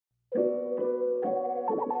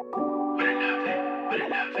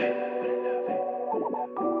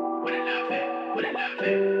Call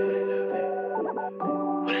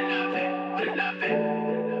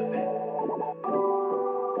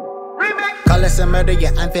it some murder,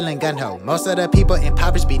 yeah, I'm feeling gun-ho. Most of the people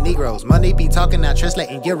impoverished be Negroes. Money be talking, I translate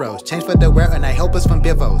in euros. Change for the world and I hope it's from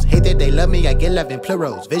bivos. Hate that they love me, I get love in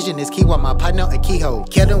plurals. Vision is key while my partner a keyhole.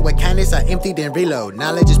 Kill them with kindness, I empty then reload.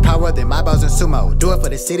 Knowledge is power, then my balls and sumo. Do it for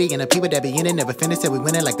the city and the people that be in it. Never finish till we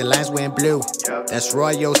winning like the Lions wearing blue. That's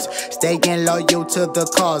royals, staying loyal to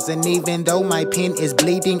the cause. And even though my pen is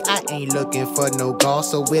bleeding, I ain't looking for no gall.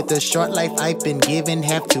 So with the short life I've been given,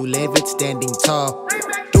 have to live it standing tall.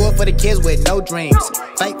 Do it for the kids with no dreams.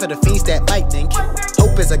 Fight for the fiends that might think.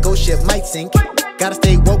 Hope is a ghost ship might sink. Gotta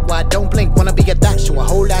stay woke while I don't blink. Wanna be a dot, show a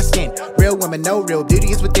whole lot skin. Real women know real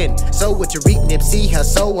beauty is within. So what you reap, Nipsey, her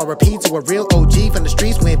soul I repeat to a real OG. From the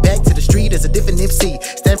streets, went back to the street as a different Nipsey.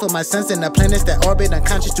 Stand for my sons and the planets that orbit.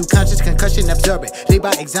 Unconscious to conscious, concussion absorbent. Lead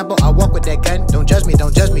by example, I walk with that gun. Don't judge me,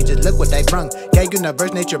 just look what I brung. Gag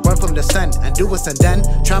universe, nature born from the sun. Undo what's undone.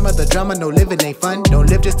 Trauma, the drama, no living ain't fun. Don't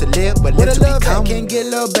live just to live, but live to become. Can't get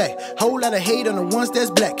love back. Whole lot of hate on the ones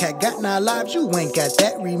that's black. Cat got 9 lives, you ain't got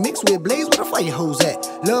that. Remix with Blaze, where the fire hose at?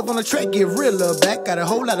 Love on the track, give real love back. Got a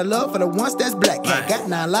whole lot of love for the ones that's black. Cat got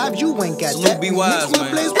 9 lives, you ain't got that. Be Wize,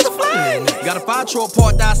 man. Blaze, where the fire at? Got a 5-truck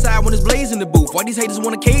parked outside when it's blazing the booth. Why these haters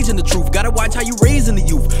wanna cage in the truth? Gotta watch how you raising the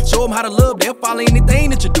youth. Show them how to love, they'll follow anything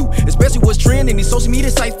that you do. Especially what's trending. These social media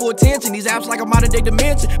sites for attention. These apps like a modern day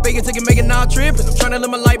dimension. Fake it, take it, make it non-tripping. I'm trying to live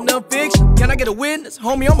my life non-fiction. Can I get a witness?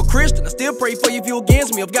 Homie, I'm a Christian. I still pray for you if you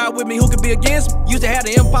against me. If God with me, who could be against me? Used to have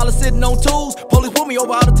the Impala sitting on tools. Police pull me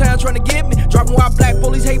over all the time trying to get me. Dropping while black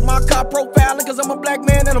police hate my car profiling. Cause I'm a black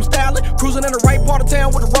man and I'm styling. Cruising in the right part of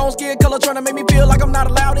town with the wrong skin color. Trying to make me feel like I'm not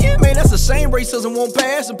allowed in. Man, that's a shame racism won't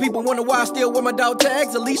pass. And people wonder why I still wear my dog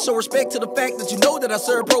tags. At least show respect to the fact that you know that I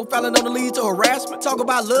serve profiling on the lead to harassment. Talk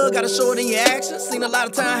about love, gotta show it in your actions. Seen a lot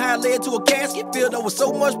of time how it led to a casket. Filled up with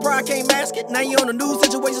so much pride, can't mask it. Now you on the news,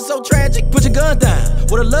 situation so tragic. Put your gun down,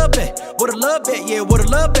 what a love at, what a love at, yeah, what a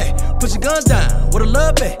love at. Put your guns down, what a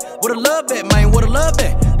love at, what a love at, man, what a love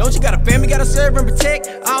at. Don't you got a family, gotta serve and protect.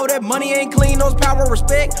 All that money ain't clean, those power,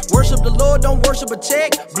 respect. Worship the Lord, don't worship a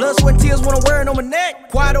check. Blood, sweat, and tears wanna wear it on my neck.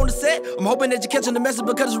 Quiet on the set, I'm hoping that you're catching the message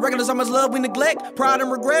because it's reckless how much love we neglect. Pride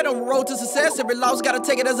and regret on the road to success. Every loss gotta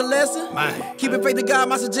take it as a lesson. Keeping faith in God,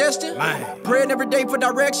 my suggestion. Praying every day for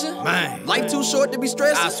direction. Life too short to be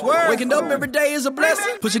stressed. I swear. Waking up every day is a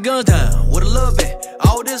blessing. Put your guns down, what a love at.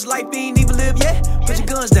 All this life ain't even live yet. Put your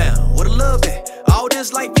guns down, what a love at. All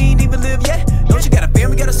this life ain't even live yet. Don't you got a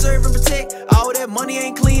family, gotta serve and protect. All that money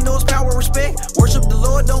ain't clean, those power, respect. Worship the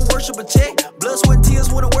Lord, don't worship a check. Blood, sweat, and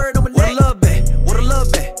tears, what a word on my neck. What a love at, what a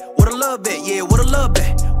love at, what a love at, yeah, what a love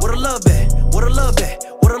at, what a love at, what a love at,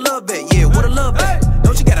 what a love at, yeah, what a love at.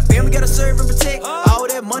 Don't you got a family, gotta serve and protect. All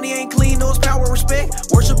that money ain't clean, those power, respect.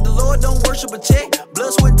 Worship the Lord, don't worship a check.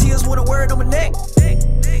 Blood, sweat, and tears, what a word on my neck.